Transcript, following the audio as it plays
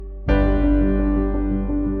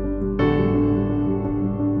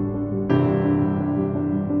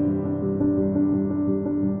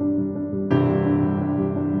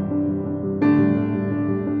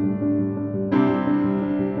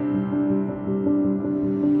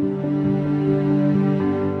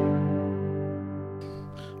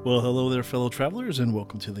Well, hello there, fellow travelers, and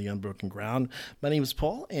welcome to the Unbroken Ground. My name is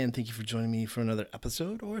Paul, and thank you for joining me for another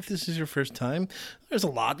episode. Or if this is your first time, there's a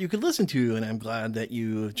lot you could listen to, and I'm glad that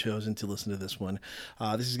you have chosen to listen to this one.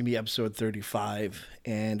 This is going to be episode 35,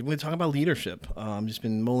 and we're going to talk about leadership. Just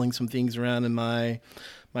been mulling some things around in my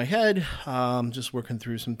head, just working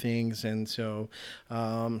through some things, and so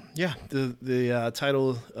the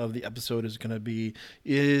title of the episode is going to be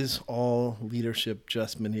 "Is All Leadership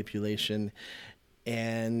Just Manipulation?"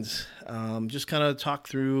 And just kind of talk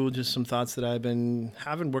through just some thoughts that I've been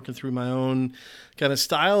having, working through my own kind of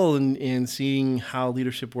style and seeing how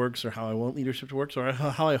leadership works, or how I want leadership to work, or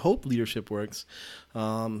how I hope leadership works,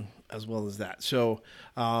 as well as that. So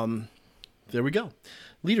there we go.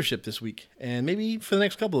 Leadership this week, and maybe for the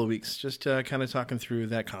next couple of weeks, just kind of talking through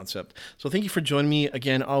that concept. So thank you for joining me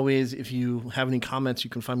again. Always, if you have any comments,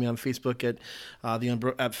 you can find me on Facebook at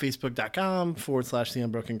facebook.com/The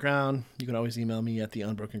Unbroken Ground. You can always email me at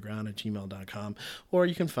theunbrokenground@gmail.com, or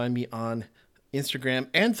you can find me on Instagram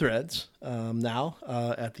and Threads now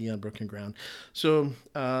at The Unbroken Ground. So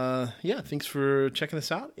thanks for checking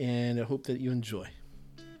this out, and I hope that you enjoy.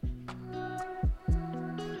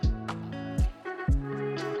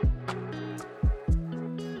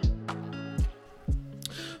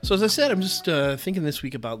 So as I said, I'm just thinking this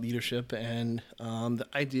week about leadership and the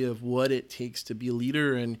idea of what it takes to be a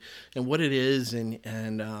leader, and what it is,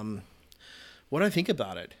 and what I think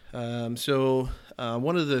about it. One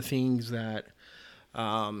of the things that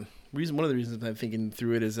one of the reasons I'm thinking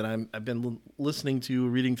through it is that I've been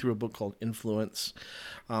reading through a book called Influence,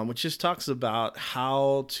 which just talks about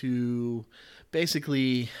how to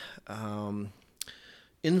basically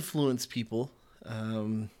influence people.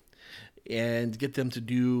 And get them to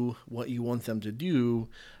do what you want them to do,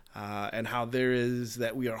 and how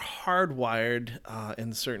we are hardwired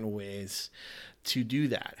in certain ways to do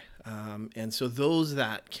that. And so those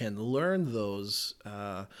that can learn those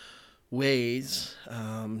ways,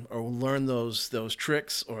 or learn those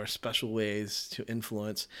tricks or special ways to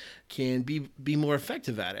influence, can be more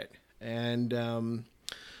effective at it. And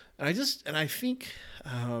I think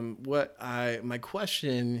my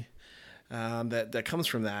question that comes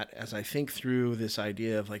from that, as I think through this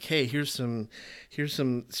idea of like, hey, here's some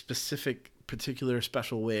specific, particular,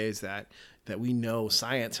 special ways that we know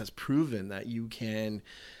science has proven that you can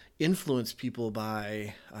influence people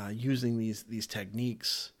by using these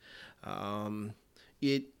techniques.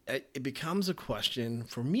 It becomes a question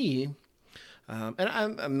for me, and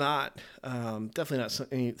I'm not definitely not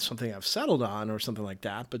something I've settled on or something like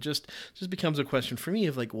that, but just becomes a question for me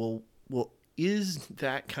of like, well. Is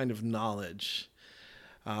that kind of knowledge,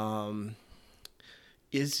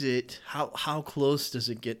 is it, how close does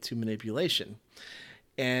it get to manipulation?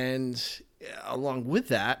 And along with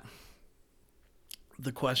that,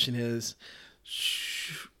 the question is,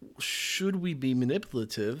 should we be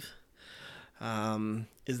manipulative?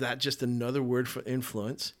 Is that just another word for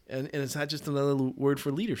influence? And is that just another word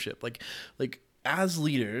for leadership? Like as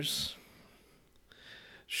leaders,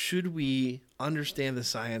 should we understand the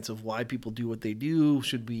science of why people do what they do?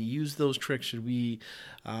 Should we use those tricks? Should we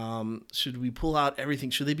pull out everything?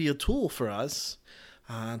 Should they be a tool for us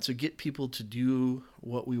to get people to do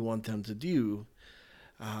what we want them to do?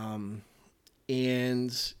 And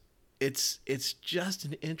it's just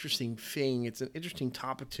an interesting thing. It's an interesting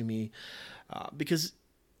topic to me because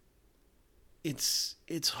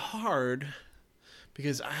it's hard,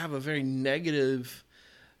 because I have a very negative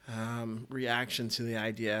reaction to the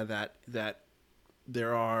idea that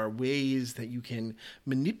there are ways that you can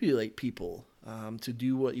manipulate people to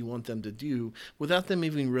do what you want them to do without them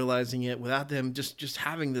even realizing it, without them just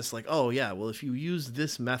having this like, oh yeah, well, if you use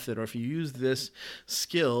this method or if you use this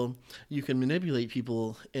skill, you can manipulate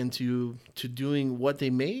people into doing what they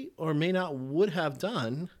may or may not would have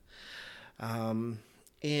done.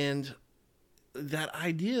 And that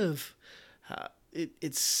idea of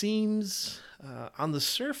it seems on the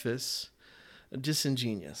surface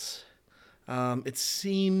disingenuous. It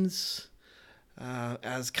seems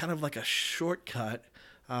as kind of like a shortcut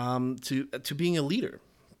to being a leader,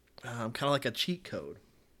 kind of like a cheat code.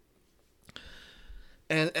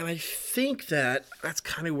 And I think that's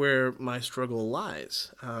kind of where my struggle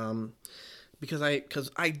lies, because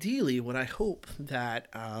ideally what I hope that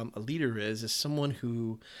a leader is someone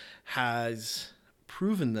who has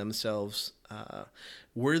proven themselves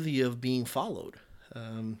worthy of being followed.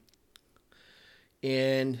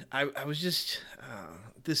 And I was just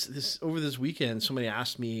this over this weekend, somebody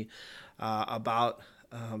asked me about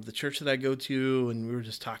the church that I go to, and we were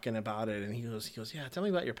just talking about it. And he goes, yeah, tell me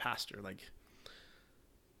about your pastor. Like,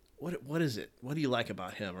 what is it? What do you like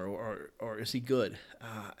about him, or is he good?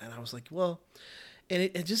 And I was like, well, and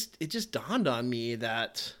it just dawned on me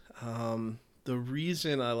that the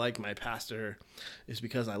reason I like my pastor is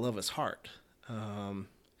because I love his heart.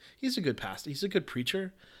 He's a good pastor. He's a good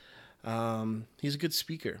preacher. He's a good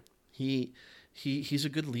speaker. He's a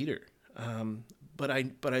good leader. But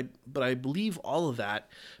I believe all of that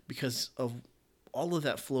because of all of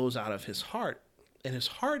that flows out of his heart, and his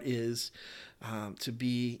heart is to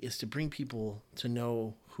bring people to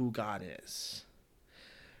know who God is.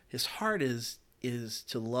 His heart is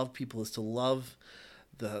to love people, is to love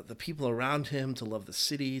the people around him, to love the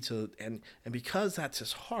city, and because that's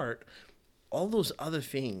his heart, all those other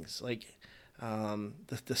things like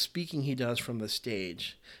the speaking he does from the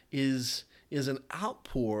stage is an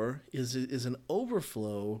outpour, is an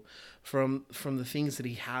overflow from the things that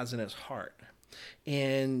he has in his heart.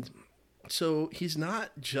 And so he's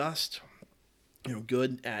not just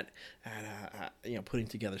good at putting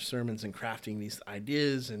together sermons and crafting these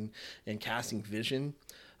ideas and casting vision.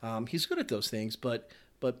 He's good at those things, but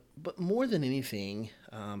more than anything,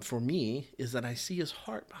 for me, is that I see his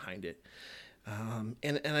heart behind it.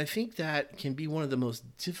 And I think that can be one of the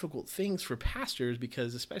most difficult things for pastors,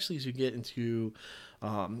 because especially as you get into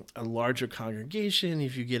a larger congregation,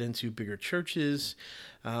 if you get into bigger churches,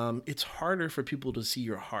 it's harder for people to see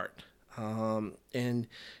your heart. And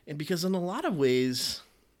because in a lot of ways,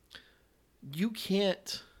 you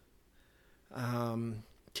can't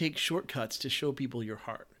take shortcuts to show people your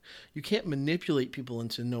heart. You can't manipulate people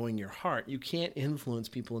into knowing your heart. You can't influence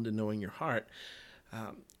people into knowing your heart.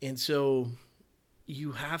 And so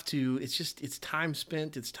you have to, it's time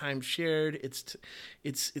spent, it's time shared, it's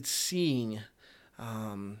seeing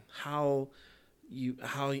how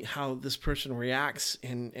this person reacts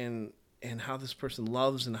and how this person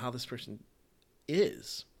loves and how this person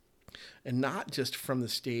is, and not just from the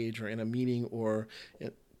stage or in a meeting or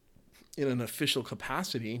in an official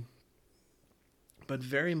capacity, but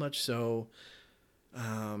very much so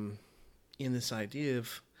in this idea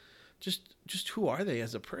of just who are they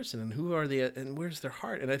as a person, and who are they, and where's their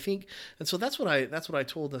heart? And I think, and so that's what I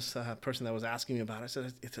told this person that was asking me about. I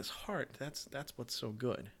said, it's his heart. That's what's so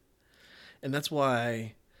good, and that's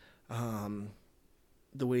why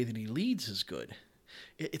the way that he leads is good.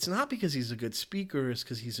 It's not because he's a good speaker, it's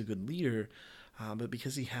because he's a good leader, but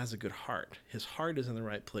because he has a good heart. His heart is in the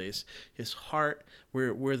right place. His heart,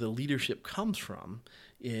 where the leadership comes from,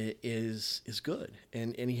 is good,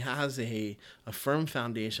 and he has a firm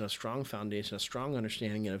foundation, a strong foundation, a strong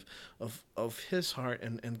understanding of his heart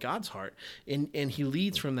and God's heart, and he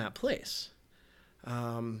leads from that place.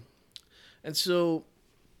 And so,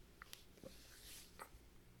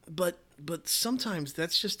 but sometimes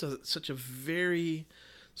that's just such a very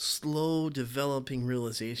slow developing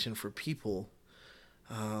realization for people,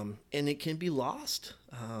 and it can be lost.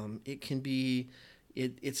 It can be.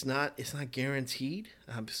 It's not guaranteed.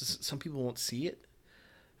 Some people won't see it,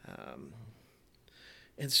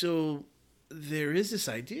 and so there is this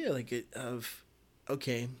idea of,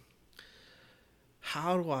 okay,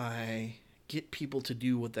 how do I get people to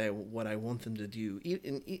do what I want them to do?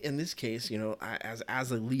 In this case,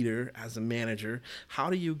 as a leader, as a manager, how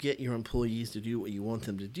do you get your employees to do what you want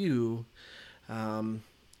them to do?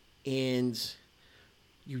 And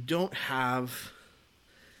you don't have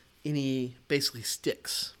any basically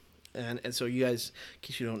sticks. And so you guys, in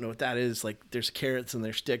case you don't know what that is, like there's carrots and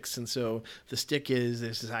there's sticks. And so the stick there's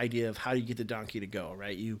this idea of how do you get the donkey to go,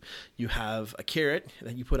 right? You have a carrot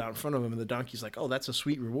that you put out in front of him, and the donkey's like, oh, that's a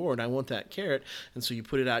sweet reward. I want that carrot. And so you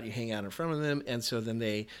put it out, you hang out in front of them. And so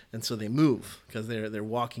they move because they're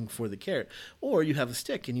walking for the carrot. Or you have a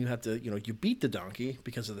stick and you have to, you beat the donkey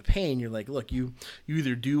because of the pain. You're like, look, you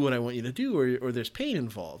either do what I want you to do or there's pain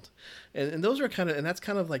involved. And those are that's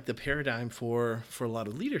kind of like the paradigm for a lot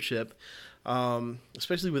of leadership.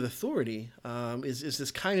 Especially with authority, is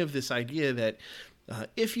this idea that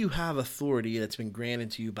if you have authority that's been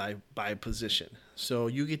granted to you by position, so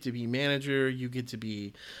you get to be manager, you get to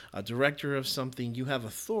be a director of something, you have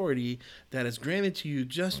authority that is granted to you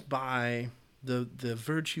just by the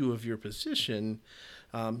virtue of your position,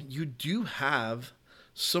 you do have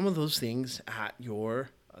some of those things at your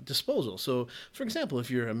disposal. So, for example, if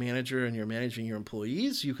you're a manager and you're managing your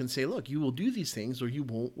employees, you can say, look, you will do these things or you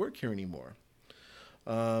won't work here anymore.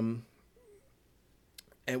 And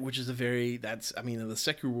which is in the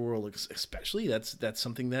secular world especially, that's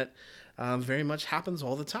something that very much happens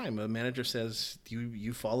all the time. A manager says,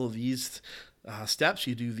 you follow these steps,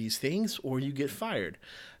 you do these things, or you get fired.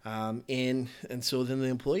 And so then the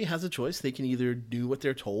employee has a choice. They can either do what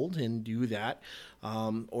they're told and do that,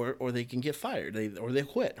 or they can get fired, or they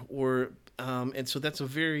quit, and so that's a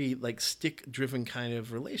very like stick driven kind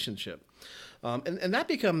of relationship. And that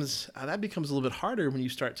becomes a little bit harder when you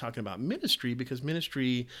start talking about ministry, because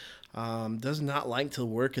ministry does not like to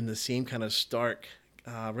work in the same kind of stark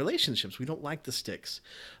relationships. We don't like the sticks,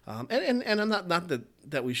 and I'm not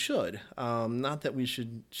that we should, not that we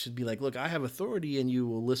should be like, look, I have authority, and you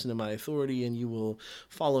will listen to my authority, and you will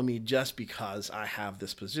follow me just because I have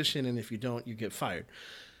this position, and if you don't, you get fired.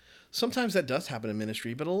 Sometimes that does happen in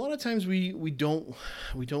ministry, but a lot of times we don't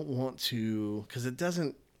want to, because it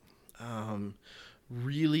doesn't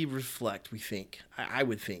really reflect, we think. I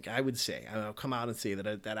would say, I'll come out and say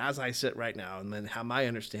that as I sit right now, and then how my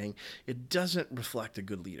understanding, it doesn't reflect a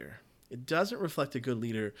good leader. It doesn't reflect a good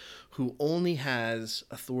leader who only has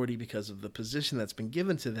authority because of the position that's been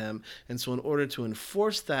given to them. And so in order to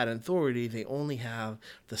enforce that authority, they only have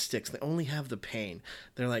the sticks. They only have the pain.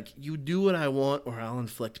 They're like, you do what I want or I'll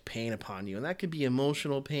inflict pain upon you. And that could be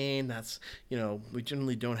emotional pain. That's, we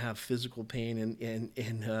generally don't have physical pain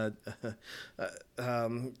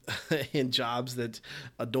in jobs that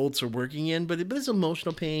adults are working in, but it's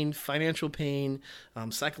emotional pain, financial pain,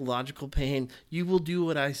 psychological pain. You will do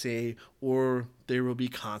what I say, or there will be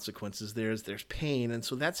consequences. There's pain, and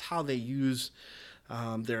so that's how they use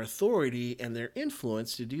their authority and their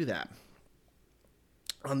influence to do that.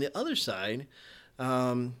 On the other side,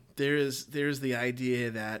 there's the idea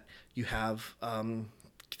that you have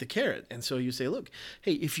the carrot, and so you say, look,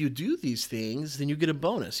 hey, if you do these things, then you get a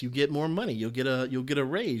bonus, you get more money, you'll get a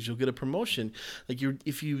raise, you'll get a promotion. Like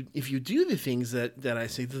if you do the things that I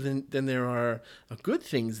say, then there are good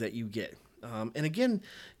things that you get. And again,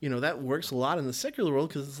 that works a lot in the secular world,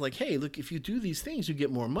 because it's like, hey, look, if you do these things, you get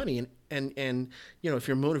more money. And if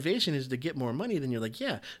your motivation is to get more money, then you're like,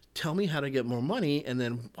 yeah, tell me how to get more money. And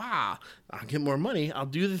then, wow, I'll get more money. I'll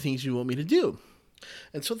do the things you want me to do.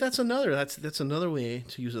 And so that's another way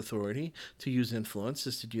to use authority, to use influence,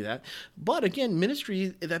 is to do that. But again,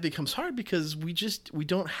 ministry, that becomes hard because we're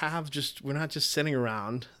not just sitting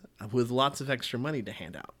around with lots of extra money to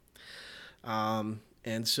hand out.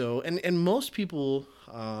 And so, and most people,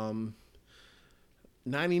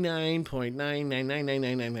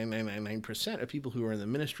 99.999999999% of people who are in the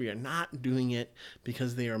ministry are not doing it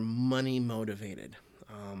because they are money motivated.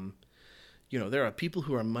 There are people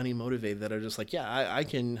who are money motivated that are just like, yeah,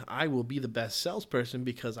 I will be the best salesperson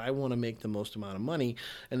because I want to make the most amount of money,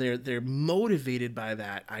 and they're motivated by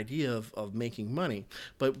that idea of making money.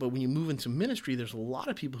 But when you move into ministry, there's a lot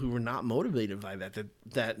of people who are not motivated by that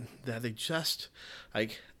they just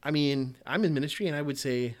like. I mean, I'm in ministry, and I would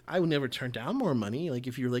say I would never turn down more money. Like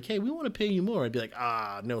if you're like, hey, we want to pay you more, I'd be like,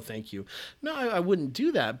 no, thank you. No, I wouldn't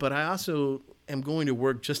do that. But I also am going to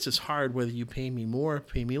work just as hard whether you pay me more,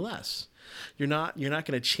 pay me less. You're not going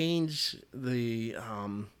to change the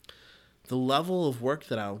level of work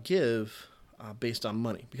that I'll give based on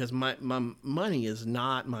money, because my money is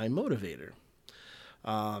not my motivator.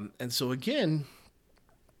 And so again,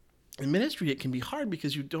 in ministry, it can be hard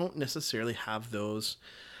because you don't necessarily have those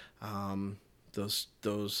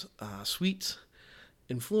sweet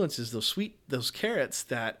influences, those carrots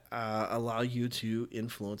that allow you to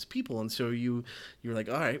influence people. And so you're like,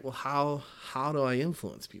 all right, well, how do I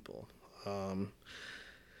influence people? Or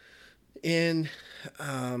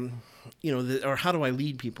how do I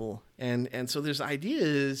lead people? And so there's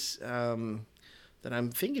ideas that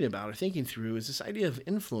I'm thinking about or thinking through, is this idea of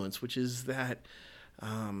influence, which is that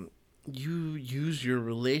you use your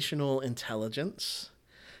relational intelligence,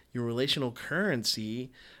 your relational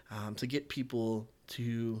currency, to get people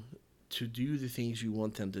to do the things you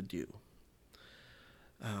want them to do.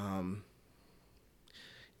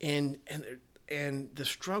 And the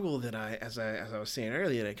struggle that as I was saying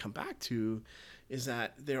earlier, that I come back to, is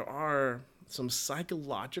that there are some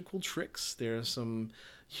psychological tricks. There are some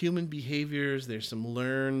human behaviors. There's some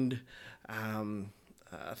learned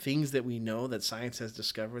things that we know that science has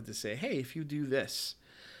discovered to say, hey, if you do this,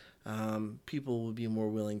 people will be more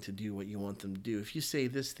willing to do what you want them to do. If you say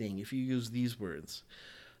this thing, if you use these words.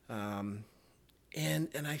 And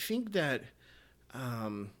I think that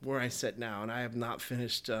where I sit now, and I have not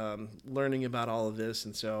finished learning about all of this,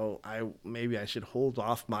 and so maybe I should hold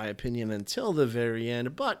off my opinion until the very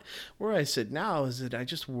end. But where I sit now is that I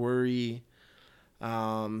just worry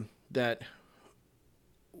that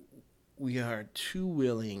we're too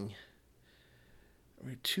willing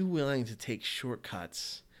to take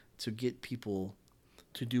shortcuts to get people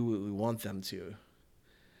to do what we want them to,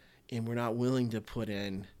 and we're not willing to put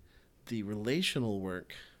in the relational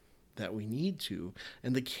work that we need to,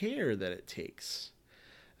 and the care that it takes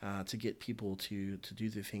to get people to do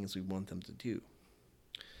the things we want them to do.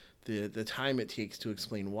 The time it takes to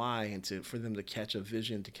explain why, and for them to catch a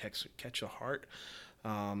vision, to catch a heart.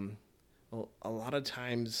 A lot of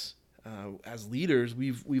times, as leaders,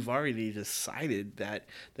 we've already decided that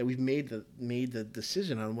we've made the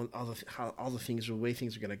decision on how all the things, or the way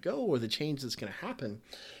things are going to go, or the change that's going to happen,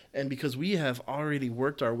 and because we have already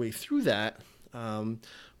worked our way through that,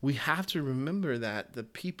 we have to remember that the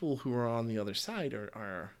people who are on the other side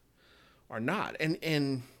are not,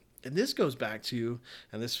 and this goes back to,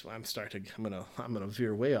 and this I'm gonna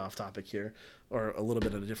veer way off topic here, or a little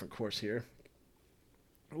bit of a different course here,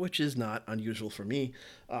 which is not unusual for me,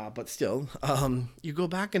 but still, you go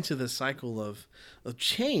back into the cycle of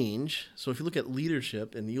change. So if you look at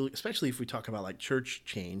leadership, and especially if we talk about like church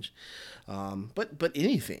change, but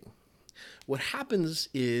anything, what happens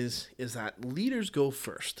is that leaders go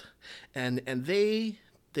first, and they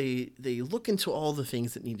look into all the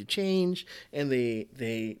things that need to change, and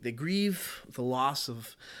they grieve the loss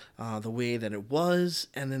of the way that it was,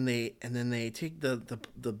 and then they take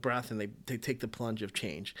the breath, and they take the plunge of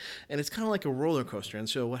change. And it's kind of like a roller coaster. And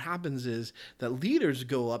so what happens is that leaders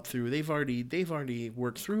go up through, they've already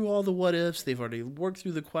worked through all the what ifs, they've already worked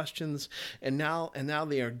through the questions, and now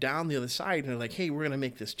they are down the other side, and they're like, hey, we're going to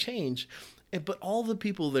make this change. But all the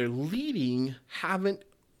people they're leading haven't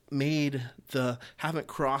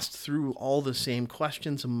crossed through all the same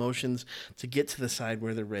questions, emotions to get to the side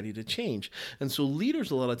where they're ready to change. And so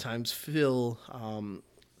leaders a lot of times feel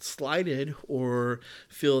slighted, or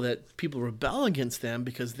feel that people rebel against them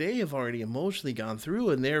because they have already emotionally gone through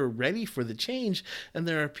and they're ready for the change, and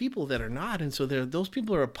there are people that are not. And so those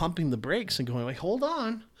people are pumping the brakes and going like, hold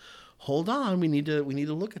on, we need to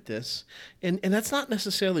look at this. And that's not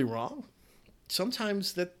necessarily wrong.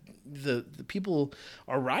 Sometimes that the people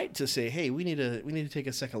are right to say, hey, we need to take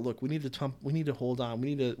a second look. We need to hold on.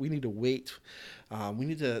 We need to wait. We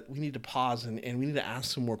need to pause, and we need to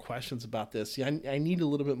ask some more questions about this. See, I need a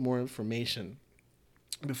little bit more information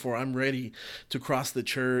before I'm ready to cross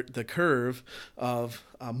the curve of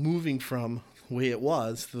moving from the way it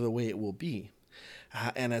was to the way it will be.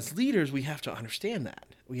 And as leaders, we have to understand that.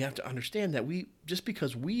 We have to understand that just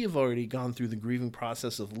because we have already gone through the grieving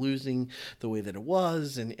process of losing the way that it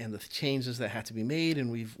was, and the changes that had to be made, and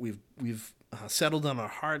we've settled on our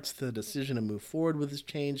hearts the decision to move forward with this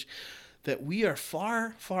change, that we are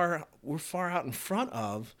far out in front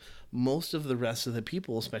of most of the rest of the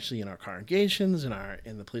people, especially in our congregations,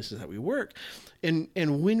 in the places that we work, and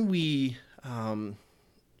when we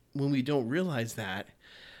don't realize that.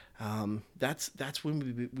 That's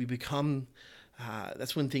when we become.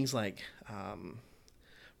 That's when things like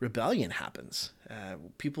rebellion happens.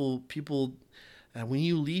 People. When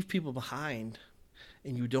you leave people behind,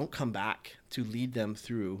 and you don't come back to lead them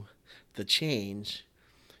through the change,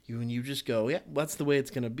 you just go, yeah, that's the way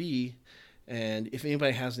it's going to be. And if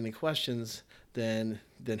anybody has any questions, then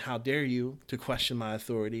how dare you to question my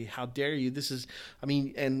authority? How dare you?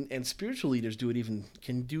 And spiritual leaders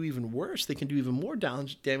can do even worse. They can do even more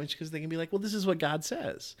damage because they can be like, well, this is what God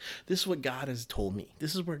says. This is what God has told me.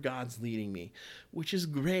 This is where God's leading me, which is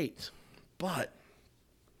great. But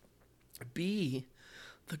be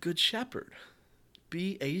the good shepherd.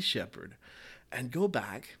 Be a shepherd, and go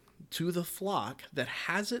back to the flock that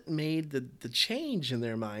hasn't made the change in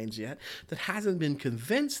their minds yet, that hasn't been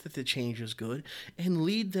convinced that the change is good, and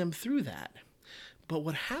lead them through that. But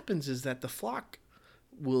what happens is that the flock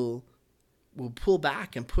will pull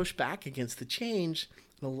back and push back against the change,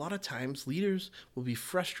 and a lot of times leaders will be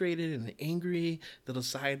frustrated and angry. They'll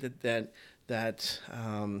decide that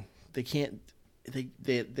they can't.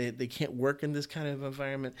 They can't work in this kind of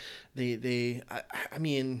environment.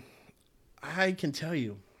 I can tell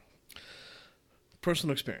you,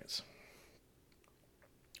 personal experience.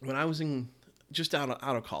 When I was just out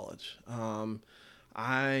of college,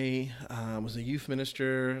 I was a youth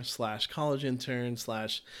minister / college intern / I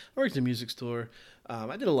worked in a music store.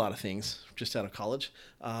 I did a lot of things just out of college,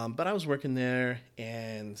 but I was working there,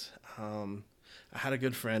 and I had a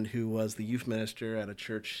good friend who was the youth minister at a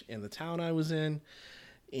church in the town I was in,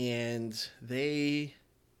 and they.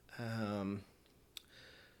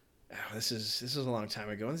 This is a long time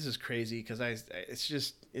ago, and this is crazy because it's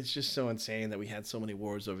just so insane that we had so many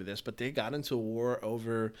wars over this. But they got into a war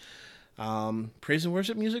over praise and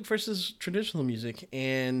worship music versus traditional music,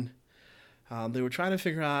 and they were trying to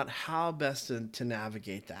figure out how best to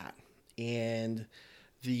navigate that. And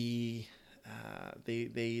the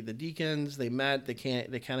The deacons, they met. They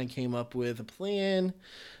kind of came up with a plan.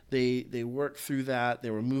 They worked through that.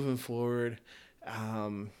 They were moving forward,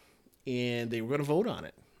 and they were going to vote on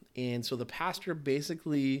it. And so the pastor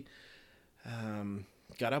basically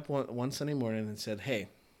got up one Sunday morning and said, "Hey,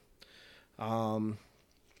 I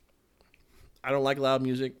don't like loud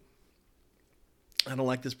music. I don't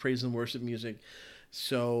like this praise and worship music.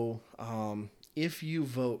 So if you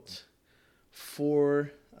vote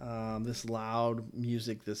for this loud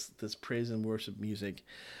music, this praise and worship music,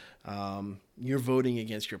 you're voting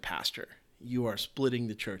against your pastor. You are splitting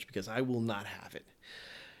the church because I will not have it."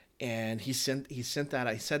 And he sent that.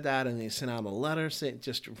 I said that, and he sent out a letter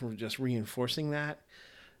just reinforcing that,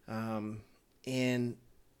 and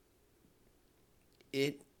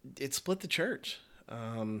it split the church.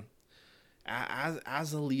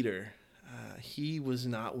 As a leader, he was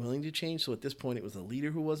not willing to change. So at this point, it was the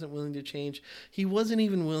leader who wasn't willing to change. He wasn't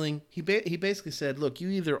even willing. He basically said, "Look, you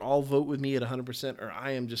either all vote with me at 100%, or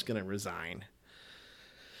I am just going to resign."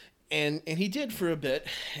 And he did for a bit,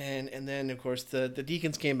 and then of course the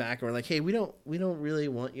deacons came back and were like, "Hey, we don't really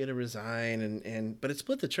want you to resign," but it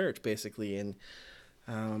split the church basically, and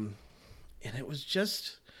it was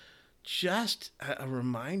just a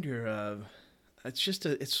reminder of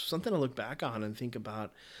it's something to look back on and think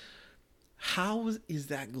about. How is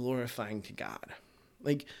that glorifying to God?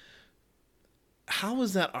 Like, how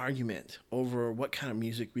is that argument over what kind of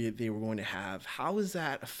music they were going to have? How is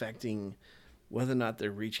that affecting whether or not they're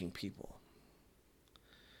reaching people?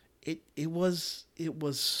 It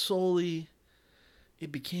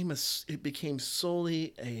became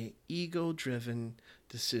solely a ego-driven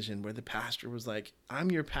decision where the pastor was like, "I'm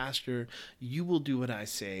your pastor, you will do what I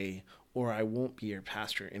say, or I won't be your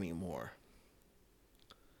pastor anymore."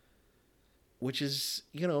 Which is,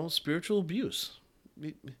 spiritual abuse.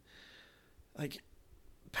 Like,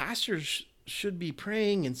 pastors should be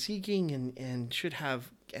praying and seeking and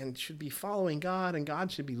should be following God, and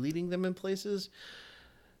God should be leading them in places.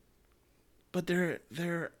 But they're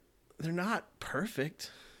not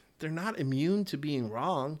perfect. They're not immune to being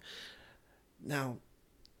wrong. Now,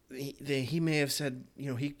 he may have said,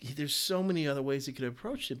 there's so many other ways he could have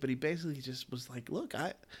approached it, but he basically just was like, "Look,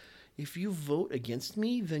 if you vote against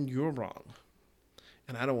me, then you're wrong,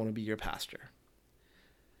 and I don't want to be your pastor."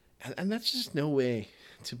 And that's just no way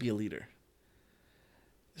to be a leader.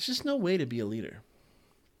 There's just no way to be a leader.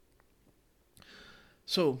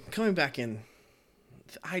 So coming back in,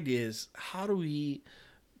 the idea is, how do we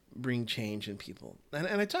bring change in people? And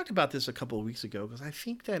I talked about this a couple of weeks ago because I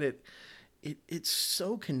think that it's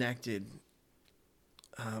so connected.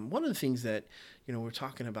 One of the things that, we're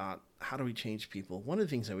talking about, how do we change people? One of the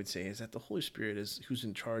things I would say is that the Holy Spirit is who's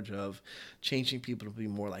in charge of changing people to be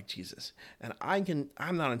more like Jesus. And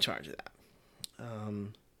I'm not in charge of that.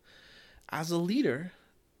 As a leader,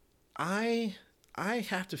 I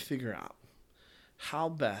have to figure out how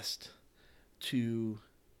best to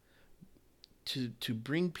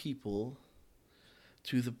bring people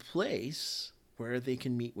to the place where they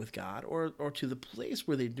can meet with God, or to the place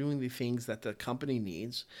where they're doing the things that the company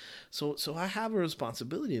needs. So I have a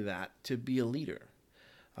responsibility of that, to be a leader.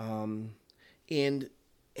 And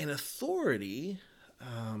an authority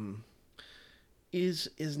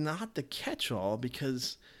is not the catch-all,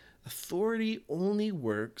 because authority only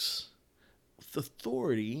works.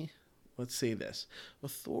 Let's say this.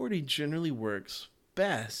 Authority generally works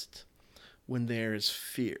best when there is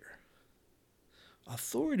fear.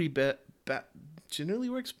 Authority generally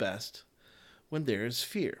works best when there is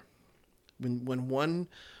fear. When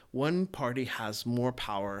one party has more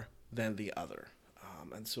power than the other.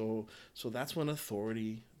 And so that's when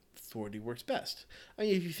authority works best. I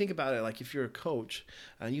mean, if you think about it, like if you're a coach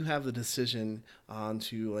and you have the decision on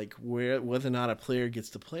to like whether or not a player gets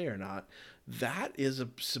to play or not, that is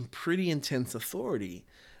some pretty intense authority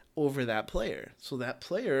over that player. So that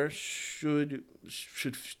player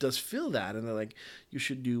does feel that, and they're like, you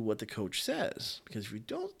should do what the coach says, because if you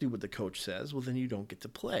don't do what the coach says, well, then you don't get to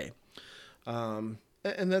play. And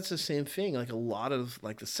that's the same thing. Like a lot of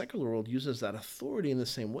like the secular world uses that authority in the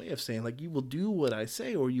same way of saying like, you will do what I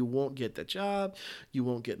say, or you won't get the job, you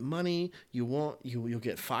won't get money, you'll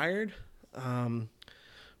get fired.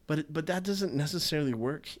 But that doesn't necessarily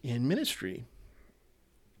work in ministry.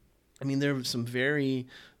 I mean, there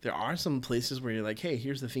are some places where you're like, hey,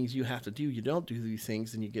 here's the things you have to do. You don't do these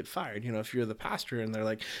things, and you get fired. If you're the pastor and they're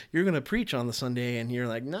like, you're going to preach on the Sunday, and you're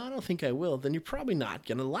like, no, I don't think I will, then you're probably not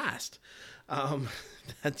going to last.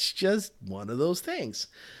 That's just one of those things.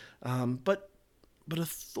 But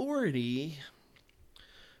authority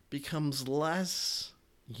becomes less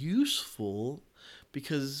useful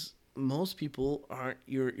because most people aren't.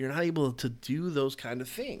 You're not able to do those kind of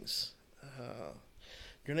things. Uh,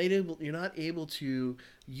 you're not able to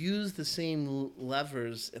use the same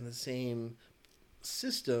levers and the same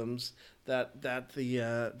systems that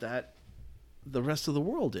the rest of the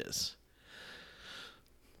world is.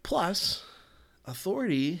 Plus,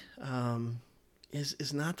 authority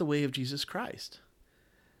is not the way of Jesus Christ.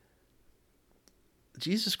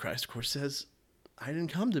 Jesus Christ, of course, says, "I didn't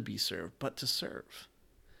come to be served, but to serve."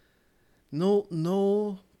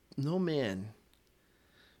 No man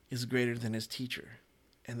is greater than his teacher,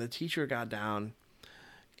 and the teacher got down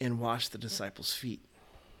and washed the disciples' feet.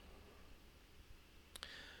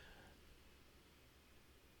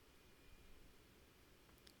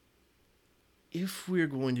 If we're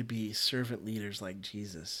going to be servant leaders like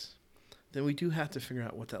Jesus, then we do have to figure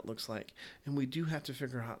out what that looks like. And we do have to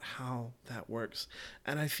figure out how that works.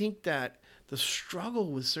 And I think that the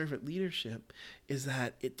struggle with servant leadership is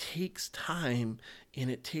that it takes time and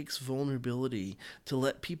it takes vulnerability to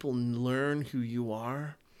let people learn who you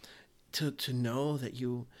are, to know that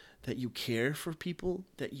you care for people,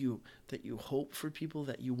 that you hope for people,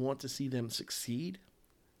 that you want to see them succeed.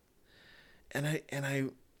 And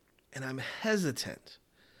I'm hesitant,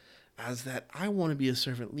 as that I want to be a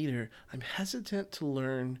servant leader. I'm hesitant to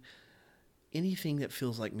learn anything that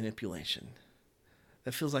feels like manipulation,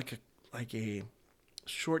 that feels like a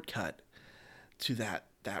shortcut to that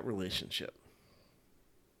relationship.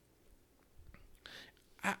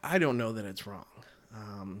 I don't know that it's wrong.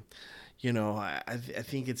 I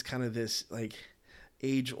think it's kind of this like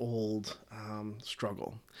age old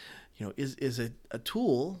struggle. Is a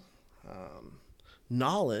tool.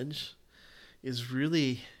 Knowledge is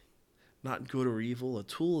really not good or evil. A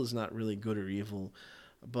tool is not really good or evil,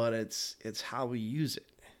 but it's how we use it.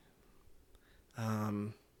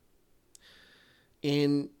 And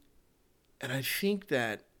I think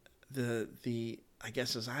that the I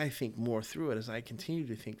guess as I think more through it, as I continue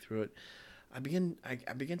to think through it, I begin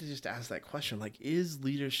to just ask that question: like, is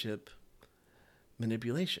leadership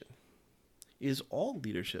manipulation? Is all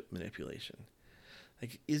leadership manipulation?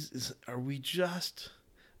 Like, is our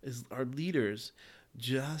leaders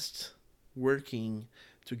just working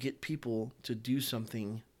to get people to do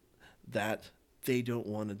something that they don't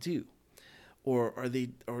want to do? Or are they,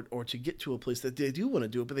 or to get to a place that they do want to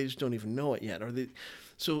do it, but they just don't even know it yet?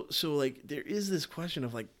 So like, there is this question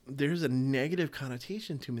of like, there's a negative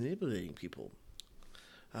connotation to manipulating people.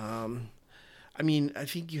 I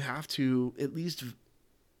think you have to at least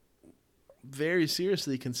very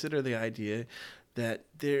seriously consider the idea that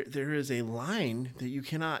there is a line that you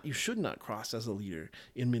should not cross as a leader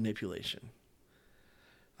in manipulation.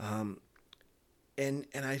 And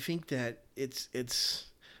I think that it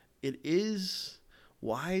is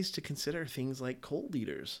wise to consider things like cult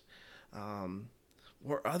leaders,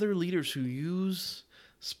 or other leaders who use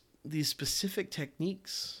these specific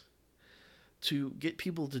techniques to get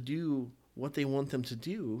people to do what they want them to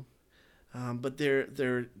do, but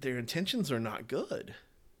their intentions are not good.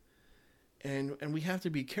 And we have to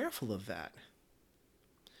be careful of that.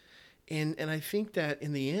 And I think that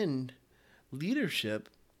in the end, leadership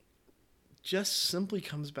just simply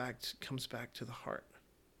comes back to the heart.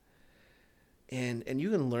 And you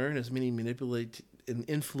can learn as many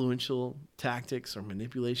influential tactics or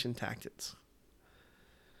manipulation tactics.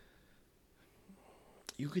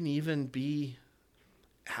 You can even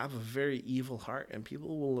have a very evil heart, and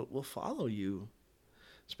people will follow you,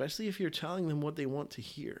 especially if you're telling them what they want to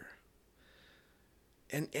hear.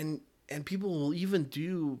 And people will even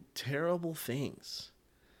do terrible things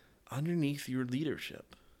underneath your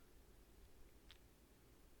leadership.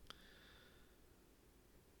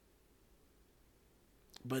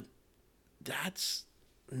 But that's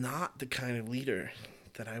not the kind of leader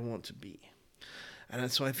that I want to be.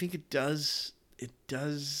 And so I think it does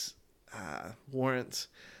warrant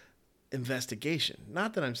investigation.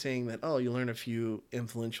 Not that I'm saying that, you learn a few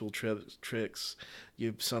influential tricks,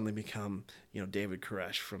 you suddenly become, David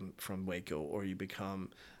Koresh from Waco, or you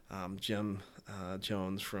become Jim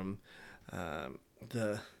Jones from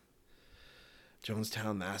the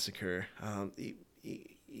Jonestown Massacre.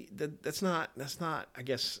 That's not. I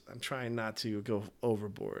guess I'm trying not to go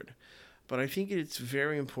overboard, but I think it's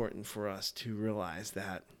very important for us to realize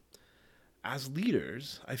that as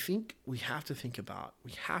leaders, I think we have to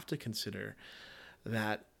consider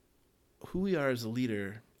that who we are as a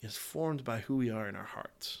leader is formed by who we are in our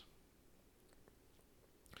hearts.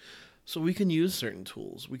 So we can use certain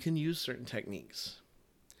tools, we can use certain techniques.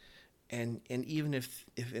 And even if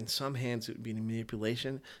in some hands it would be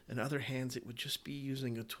manipulation, in other hands it would just be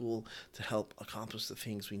using a tool to help accomplish the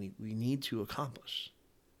things we need to accomplish.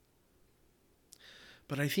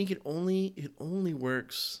 But I think it only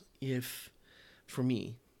works if, for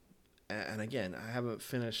me, and again, I haven't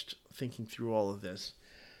finished thinking through all of this,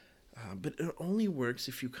 but it only works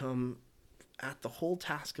if you come at the whole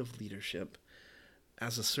task of leadership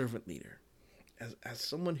as a servant leader, as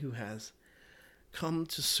someone who has come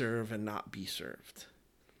to serve and not be served.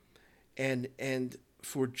 And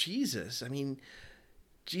for Jesus, I mean,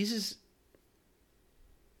 Jesus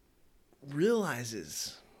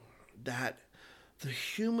realizes that the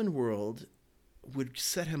human world would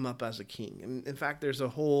set him up as a king. And in fact, there's a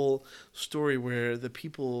whole story where the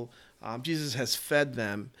people, Jesus has fed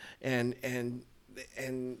them, and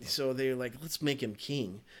so they're like, let's make him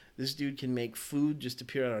king. This dude can make food just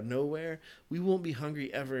appear out of nowhere. We won't be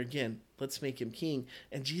hungry ever again. Let's make him king.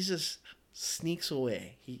 And Jesus sneaks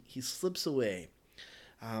away. He slips away.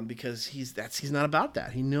 Because he's not about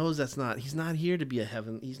that. He knows he's not here to be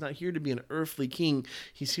he's not here to be an earthly king.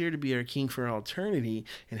 He's here to be our king for all eternity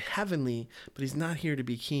and heavenly, but he's not here to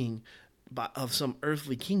be king of some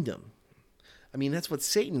earthly kingdom. I mean, that's what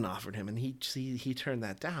Satan offered him, and he turned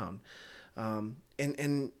that down.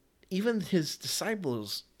 And even his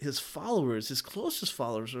disciples, his followers, his closest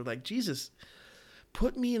followers are like, Jesus,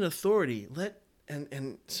 put me in authority.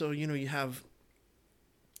 And so, you have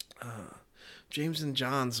James and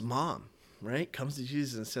John's mom, right, comes to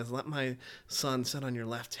Jesus and says, let my son sit on your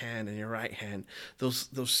left hand and your right hand. Those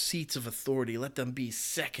seats of authority, let them be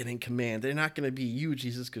second in command. They're not going to be you,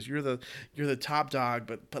 Jesus, because you're the top dog,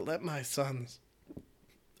 but let my sons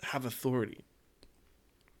have authority.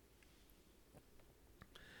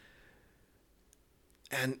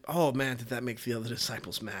 And oh man, did that make the other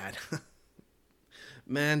disciples mad.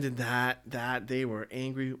 Man, did that they were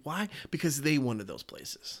angry. Why? Because they wanted those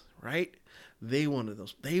places, right? They wanted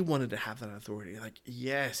to have that authority. Like,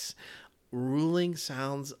 yes, ruling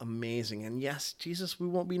sounds amazing. And yes, Jesus, we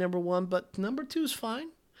won't be number one, but number two is fine.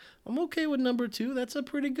 I'm okay with number two. That's a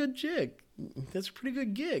pretty good jig. That's a pretty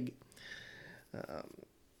good gig.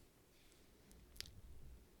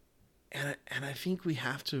 And I think we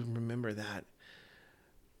have to remember that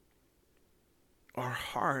our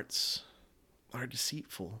hearts are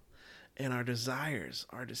deceitful, and our desires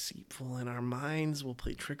are deceitful, and our minds will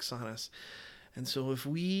play tricks on us. And so if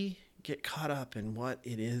we get caught up in what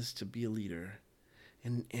it is to be a leader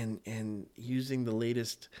and using the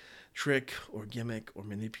latest trick or gimmick or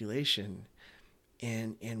manipulation,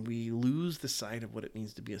 and we lose the sight of what it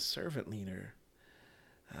means to be a servant leader,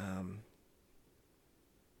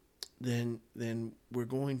 then we're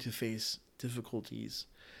going to face difficulties,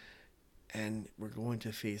 and we're going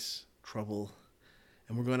to face trouble,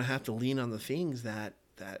 and we're going to have to lean on the things that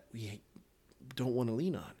we don't want to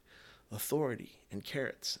lean on. Authority and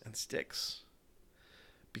carrots and sticks.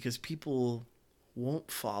 Because people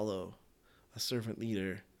won't follow a servant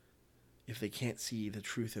leader if they can't see the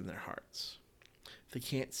truth in their hearts. If they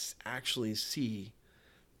can't actually see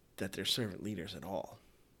that they're servant leaders at all.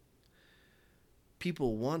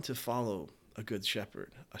 People want to follow a good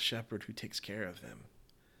shepherd, a shepherd who takes care of them.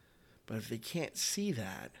 But if they can't see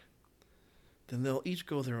that, then they'll each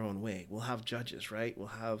go their own way. We'll have judges, right? We'll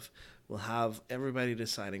have everybody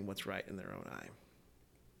deciding what's right in their own eye.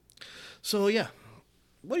 So yeah,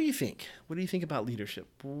 what do you think? What do you think about leadership?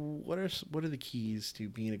 What are the keys to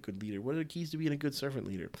being a good leader? What are the keys to being a good servant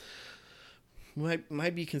leader?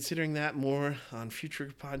 Might be considering that more on future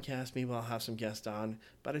podcasts. Maybe I'll have some guests on.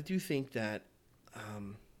 But I do think that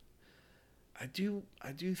I do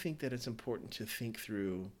think that it's important to think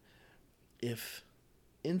through if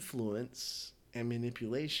influence and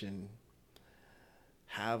manipulation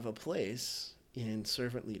have a place in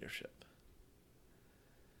servant leadership.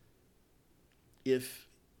 If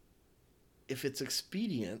it's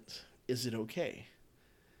expedient, is it okay?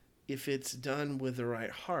 If it's done with the right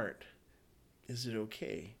heart, is it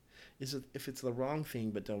okay? If it's the wrong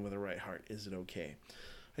thing but done with the right heart, is it okay?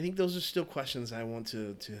 I think those are still questions I want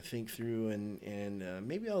to think through, and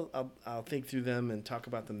maybe I'll think through them and talk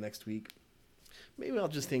about them next week. Maybe I'll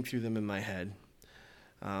just think through them in my head.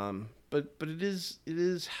 But it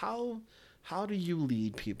is how do you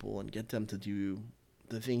lead people and get them to do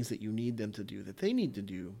the things that you need them to do, that they need to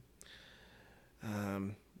do,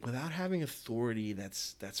 without having authority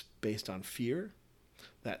that's based on fear,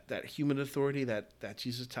 that human authority that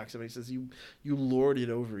Jesus talks about. He says you lord it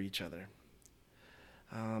over each other,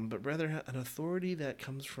 but rather an authority that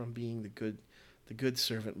comes from being the good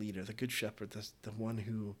servant leader, the good shepherd, the one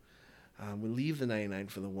who would leave the 99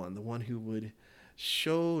 for the one who would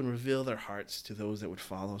show and reveal their hearts to those that would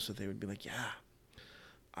follow, so they would be like, yeah,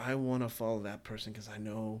 I want to follow that person because I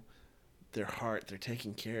know their heart, they're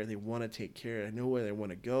taking care, they want to take care, I know where they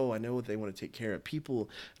want to go, I know what they want to take care of people,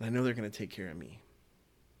 and I know they're going to take care of me.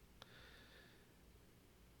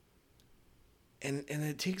 And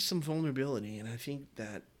it takes some vulnerability, and I think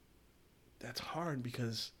that's hard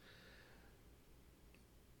because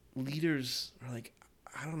leaders are like,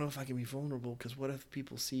 I don't know if I can be vulnerable because what if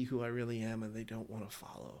people see who I really am and they don't want to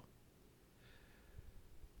follow?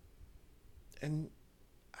 And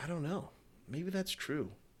I don't know. Maybe that's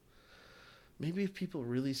true. Maybe if people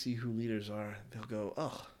really see who leaders are, they'll go,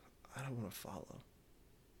 oh, I don't want to follow.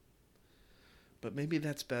 But maybe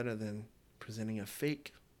that's better than presenting a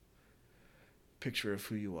fake picture of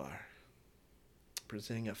who you are.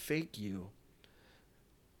 Presenting a fake you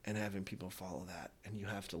and having people follow that, and you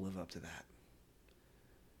have to live up to that.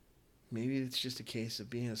 Maybe it's just a case of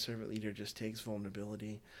being a servant leader just takes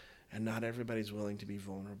vulnerability, and not everybody's willing to be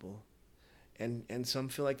vulnerable. And some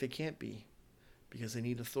feel like they can't be because they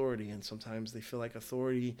need authority, and sometimes they feel like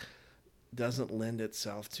authority doesn't lend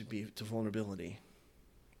itself to vulnerability.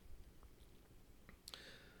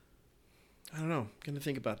 I don't know. I'm going to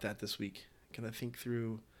think about that this week. I'm going to think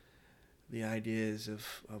through the ideas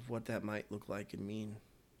of what that might look like and mean.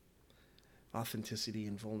 Authenticity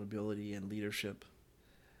and vulnerability and leadership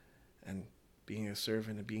and being a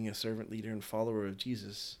servant and being a servant leader and follower of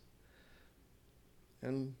Jesus.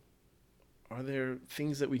 And are there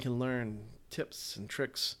things that we can learn, tips and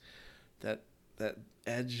tricks that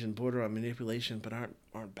edge and border on manipulation but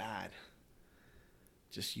aren't bad,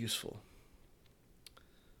 just useful?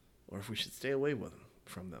 Or if we should stay away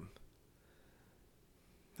from them.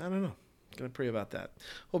 I don't know. I'm going to pray about that.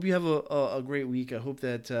 Hope you have a great week. I hope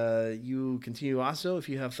that you continue also. If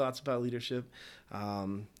you have thoughts about leadership,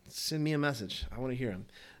 send me a message. I want to hear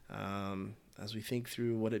them. As we think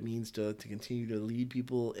through what it means to continue to lead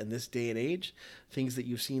people in this day and age, things that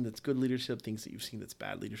you've seen that's good leadership, things that you've seen that's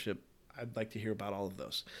bad leadership. I'd like to hear about all of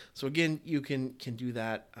those. So again, you can do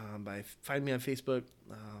that by finding me on Facebook,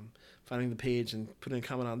 finding the page and putting a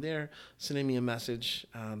comment on there, sending me a message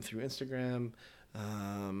through Instagram,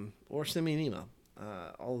 or send me an email.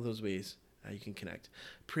 All of those ways you can connect.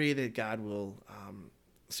 Pray that God will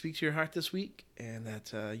speak to your heart this week, and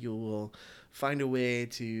that you will find a way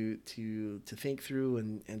to think through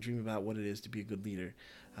and dream about what it is to be a good leader.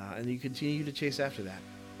 And you continue to chase after that.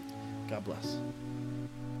 God bless.